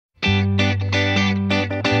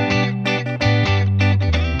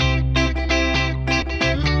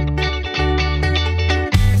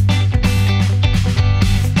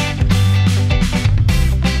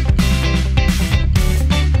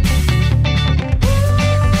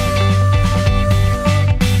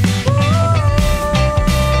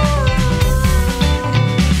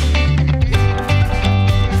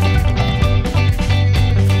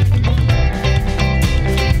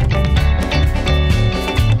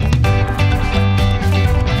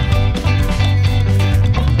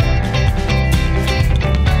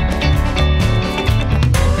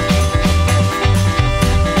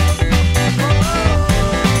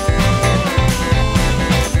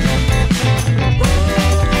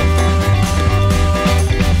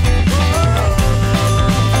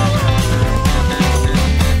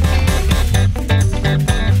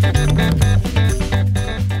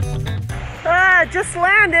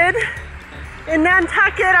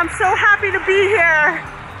Nantucket. I'm so happy to be here.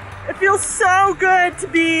 It feels so good to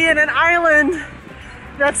be in an island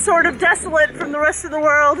that's sort of desolate from the rest of the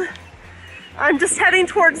world. I'm just heading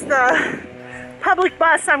towards the public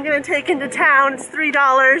bus I'm gonna take into town. It's $3.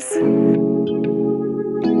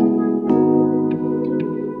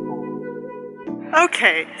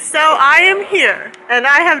 Okay, so I am here and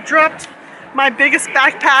I have dropped my biggest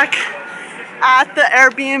backpack at the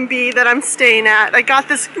Airbnb that I'm staying at. I got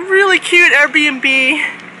this really cute Airbnb.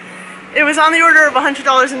 It was on the order of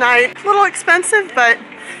 $100 a night. A little expensive, but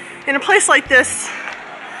in a place like this,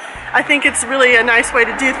 I think it's really a nice way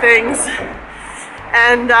to do things.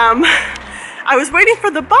 And I was waiting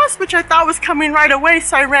for the bus, which I thought was coming right away,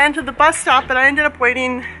 so I ran to the bus stop, but I ended up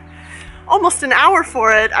waiting almost an hour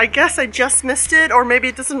for it. I guess I just missed it, or maybe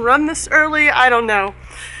it doesn't run this early, I don't know.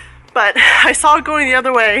 But I saw it going the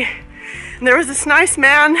other way. And there was this nice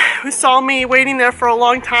man who saw me waiting there for a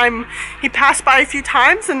long time. He passed by a few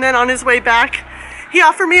times, and then on his way back, he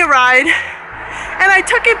offered me a ride. And I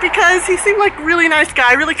took it because he seemed like a really nice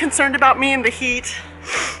guy, really concerned about me in the heat,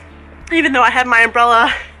 even though I had my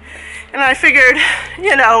umbrella. And I figured,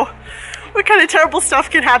 you know, what kind of terrible stuff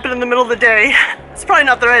can happen in the middle of the day? It's probably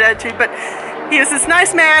not the right attitude, but he was this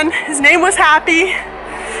nice man. His name was Happy,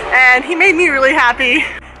 and he made me really happy.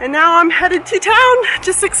 And now I'm headed to town,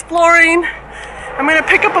 just exploring. I'm gonna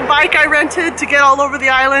pick up a bike I rented to get all over the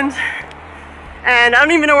island. And I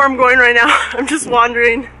don't even know where I'm going right now. I'm just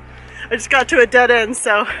wandering. I just got to a dead end,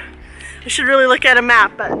 so I should really look at a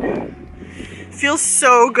map, but it feels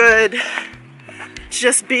so good to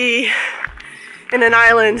just be in an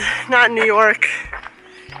island, not in New York.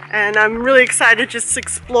 And I'm really excited just to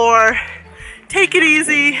explore, take it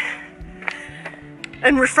easy,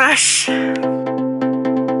 and refresh.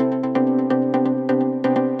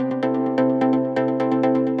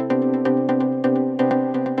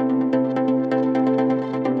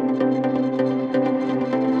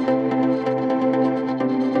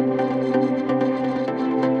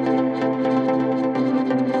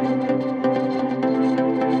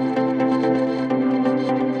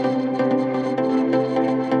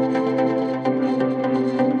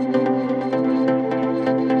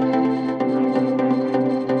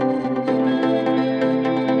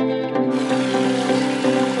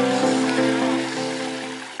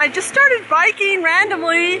 I just started biking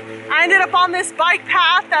randomly. I ended up on this bike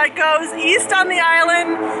path that goes east on the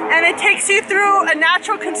island, and it takes you through a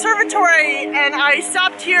natural conservatory, and I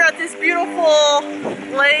stopped here at this beautiful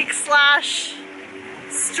lake slash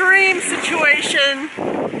stream situation.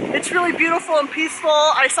 It's really beautiful and peaceful.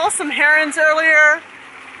 I saw some herons earlier.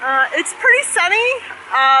 It's pretty sunny,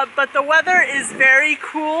 but the weather is very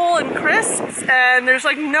cool and crisp, and there's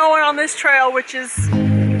like no one on this trail, which is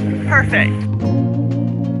perfect.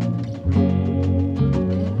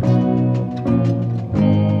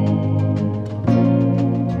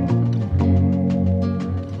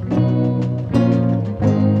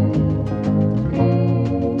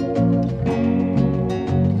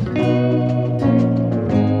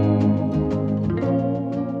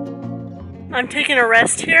 I'm taking a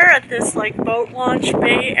rest here at this like boat launch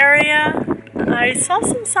bay area. I saw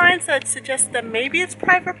some signs that suggest that maybe it's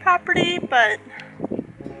private property, but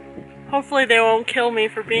hopefully they won't kill me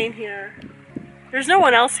for being here. There's no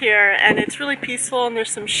one else here, and it's really peaceful, and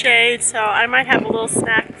there's some shade, so I might have a little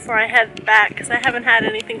snack before I head back because I haven't had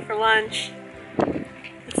anything for lunch.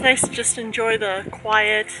 It's nice to just enjoy the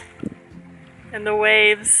quiet and the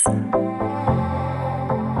waves.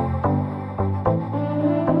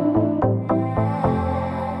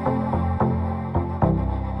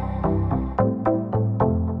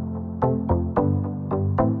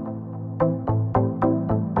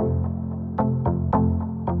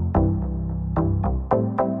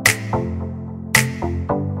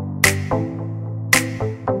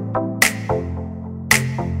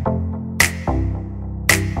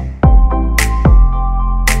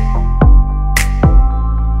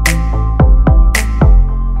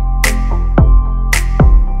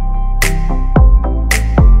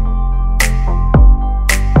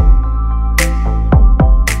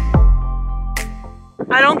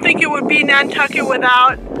 I don't think it would be Nantucket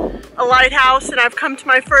without a lighthouse, and I've come to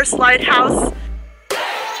my first lighthouse.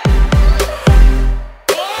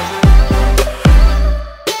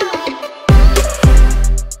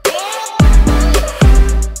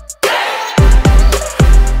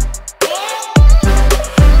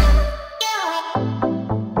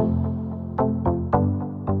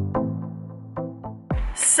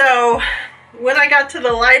 So when I got to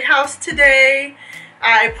the lighthouse today,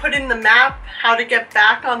 I put in the map how to get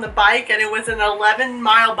back on the bike, and it was an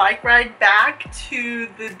 11-mile bike ride back to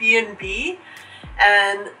the B&B.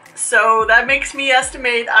 And So that makes me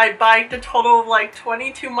estimate I biked a total of like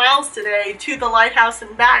 22 miles today to the lighthouse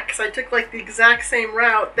and back, because I took like the exact same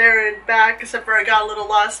route there and back, except for I got a little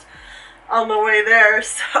lost on the way there.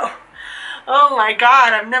 So, oh my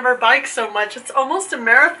god, I've never biked so much. It's almost a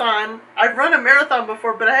marathon. I've run a marathon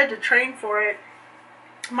before, but I had to train for it.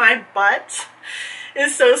 My butt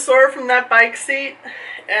is so sore from that bike seat,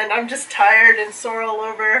 and I'm just tired and sore all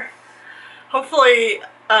over. Hopefully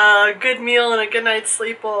a good meal and a good night's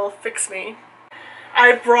sleep will fix me.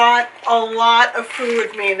 I brought a lot of food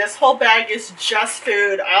with me. This whole bag is just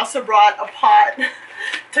food. I also brought a pot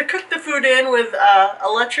to cook the food in with an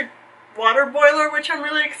electric water boiler, which I'm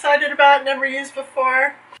really excited about, never used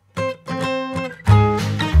before.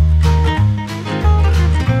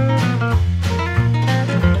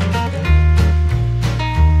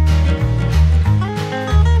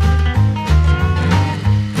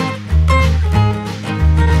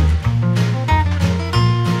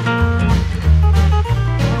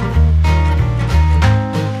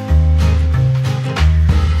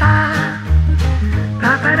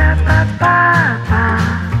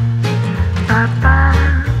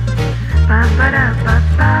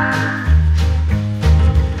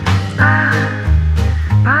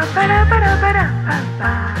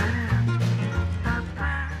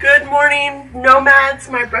 Good morning, nomads.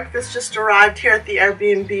 My breakfast just arrived here at the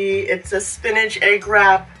Airbnb. It's a spinach egg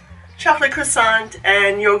wrap, chocolate croissant,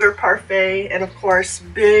 and yogurt parfait, and of course,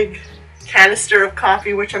 big canister of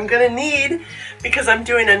coffee, which I'm gonna need because I'm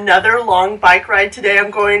doing another long bike ride today.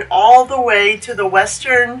 I'm going all the way to the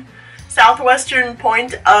southwestern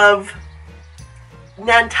point of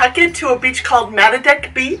Nantucket to a beach called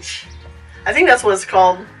Madaket Beach. I think that's what it's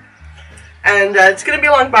called. And it's going to be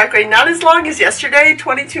a long bike ride. Not as long as yesterday,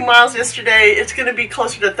 22 miles yesterday. It's going to be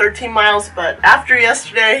closer to 13 miles, but after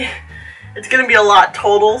yesterday, it's going to be a lot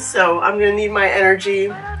total, so I'm going to need my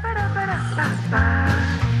energy.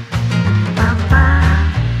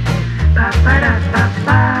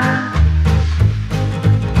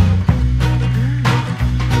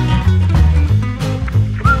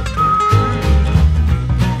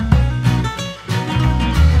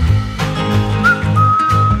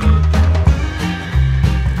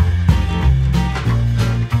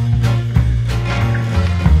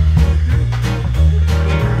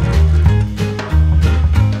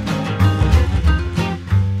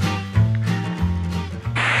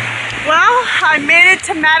 I made it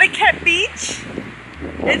to Madaket Beach.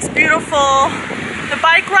 It's beautiful. The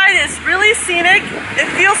bike ride is really scenic. It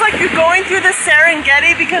feels like you're going through the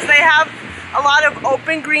Sankaty because they have a lot of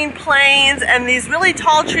open green plains and these really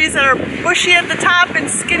tall trees that are bushy at the top and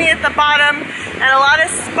skinny at the bottom, and a lot of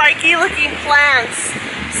spiky looking plants.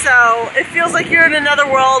 So it feels like you're in another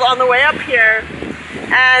world on the way up here.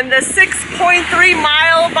 And the 6.3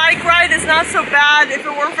 mile bike ride is not so bad if it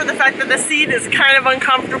weren't for the fact that the seat is kind of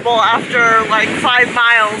uncomfortable after like 5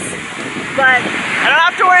 miles. But I don't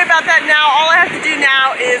have to worry about that now. All I have to do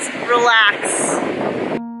now is relax.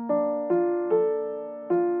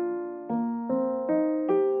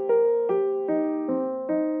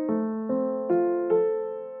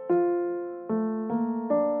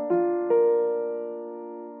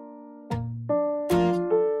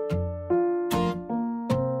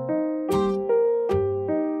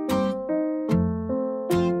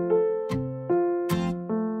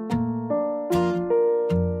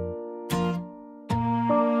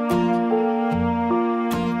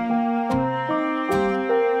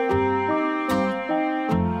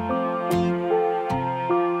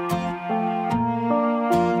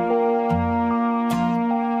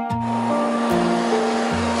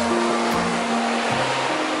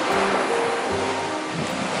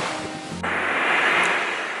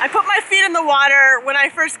 I put my feet in the water when I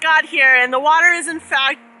first got here, and the water is in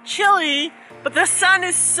fact chilly, but the sun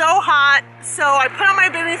is so hot, so I put on my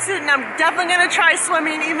bathing suit and I'm definitely gonna try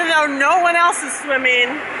swimming even though no one else is swimming.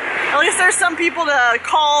 At least there's some people to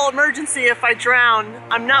call emergency if I drown.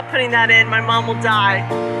 I'm not putting that in, my mom will die.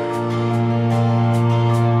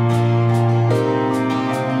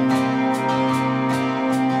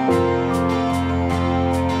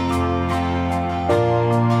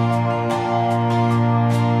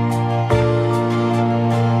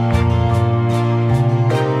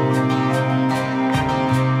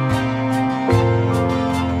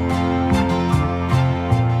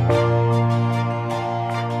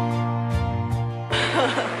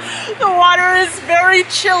 Very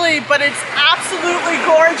chilly, but it's absolutely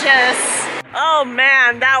gorgeous. Oh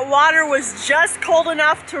man, that water was just cold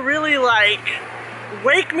enough to really like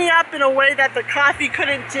wake me up in a way that the coffee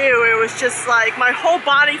couldn't do. It was just like my whole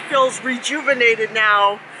body feels rejuvenated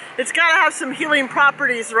now. it's gotta have some healing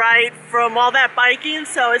properties, right, from all that biking,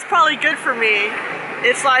 so it's probably good for me.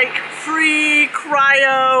 It's like free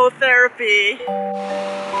cryotherapy.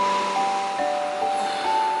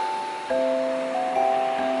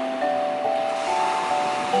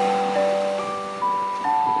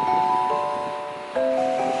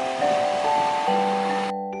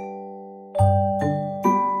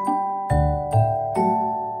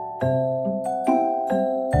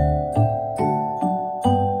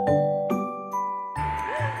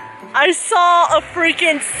 I saw a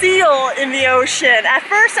freaking seal in the ocean. At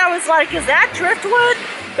first I was like, is that driftwood?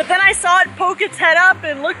 But then I saw it poke its head up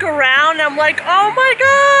and look around. And I'm like, oh my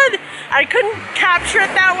God! I couldn't capture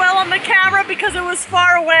it that well on the camera because it was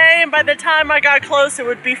far away, and by the time I got close it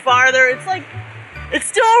would be farther. It's like, it's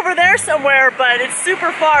still over there somewhere, but it's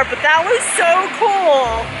super far. But that was so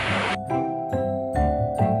cool.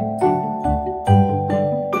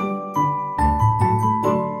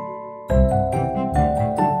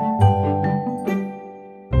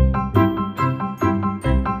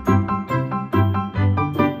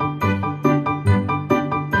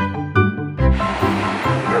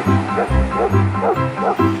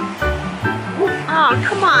 Oh,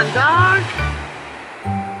 come on, dog.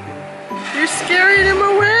 You're scaring him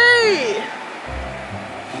away.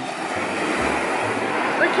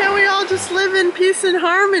 Why can't we all just live in peace and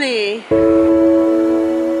harmony?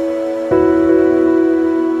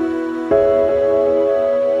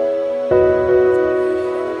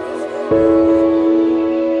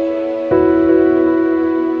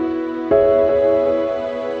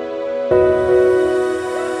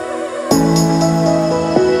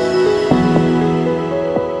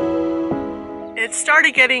 It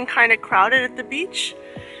started getting kind of crowded at the beach,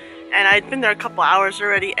 and I'd been there a couple hours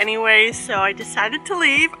already anyway, so I decided to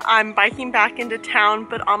leave. I'm biking back into town,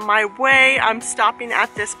 but on my way I'm stopping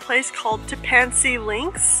at this place called Tupancy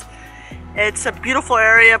Links. It's a beautiful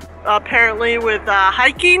area apparently with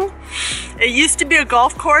hiking. It used to be a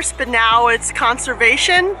golf course, but now it's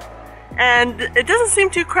conservation, and it doesn't seem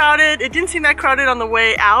too crowded. It didn't seem that crowded on the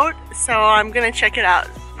way out, so I'm gonna check it out.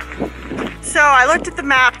 So I looked at the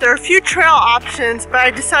map. There are a few trail options, but I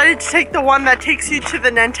decided to take the one that takes you to the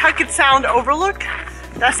Nantucket Sound overlook.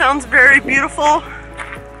 That sounds very beautiful.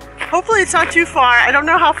 Hopefully it's not too far. I don't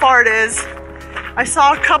know how far it is. I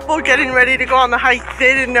saw a couple getting ready to go on the hike.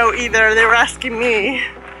 They didn't know either. They were asking me.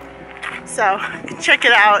 So, check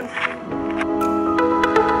it out.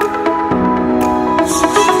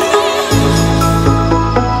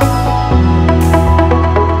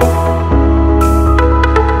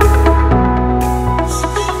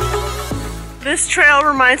 This trail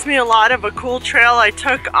reminds me a lot of a cool trail I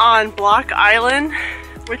took on Blanc Island,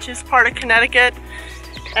 which is part of Connecticut,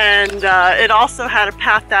 and it also had a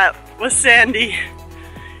path that was sandy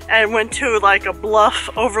and went to like a bluff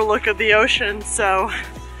overlook of the ocean, so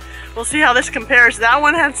we'll see how this compares. That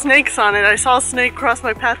one had snakes on it. I saw a snake cross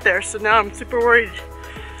my path there, so now I'm super worried.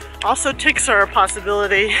 Also, ticks are a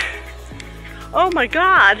possibility. Oh my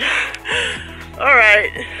God. All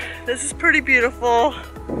right, this is pretty beautiful.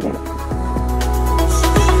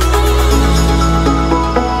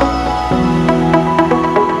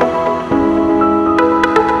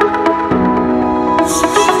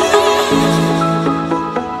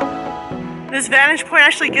 This vantage point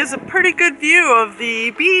actually gives a pretty good view of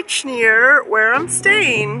the beach near where I'm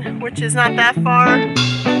staying, which is not that far.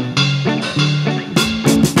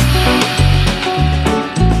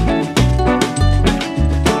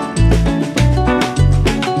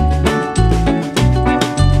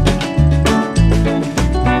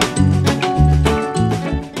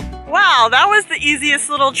 Wow, that was the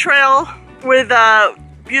easiest little trail with a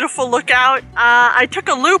beautiful lookout. I took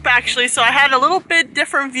a loop actually, so I had a little bit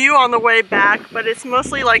different view on the way back, but it's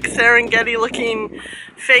mostly like Serengeti looking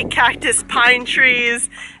fake cactus pine trees,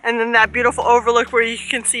 and then that beautiful overlook where you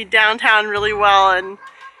can see downtown really well, and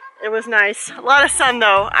it was nice. A lot of sun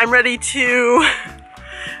though. I'm ready to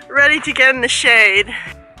get in the shade.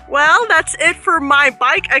 Well, that's it for my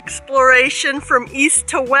bike exploration from east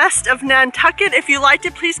to west of Nantucket. If you liked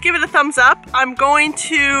it, please give it a thumbs up. I'm going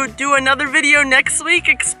to do another video next week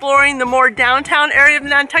exploring the more downtown area of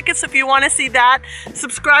Nantucket, so if you want to see that,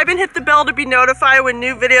 subscribe and hit the bell to be notified when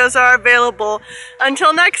new videos are available.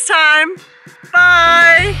 Until next time,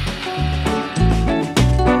 bye!